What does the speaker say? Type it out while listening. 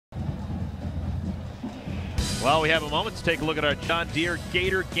Well, we have a moment to take a look at our John Deere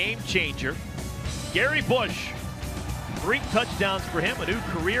Gator Game Changer. Gary Bush, 3 touchdowns for him, a new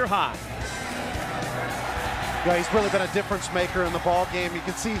career high. Yeah, he's really been a difference maker in the ball game. You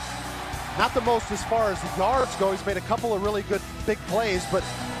can see not the most as far as the yards go. He's made a couple of really good big plays, but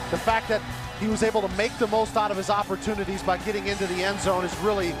the fact that he was able to make the most out of his opportunities by getting into the end zone has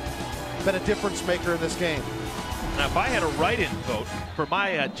really been a difference maker in this game. Now, if I had a write-in vote for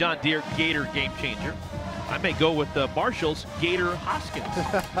my John Deere Gator Game Changer, I may go with Marshall's Gator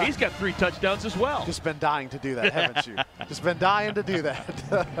Hoskins. He's got 3 touchdowns as well. Just been dying to do that, haven't you? Just been dying to do that.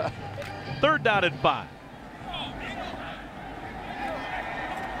 3rd down and 5.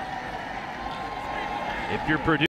 If you're Purdue.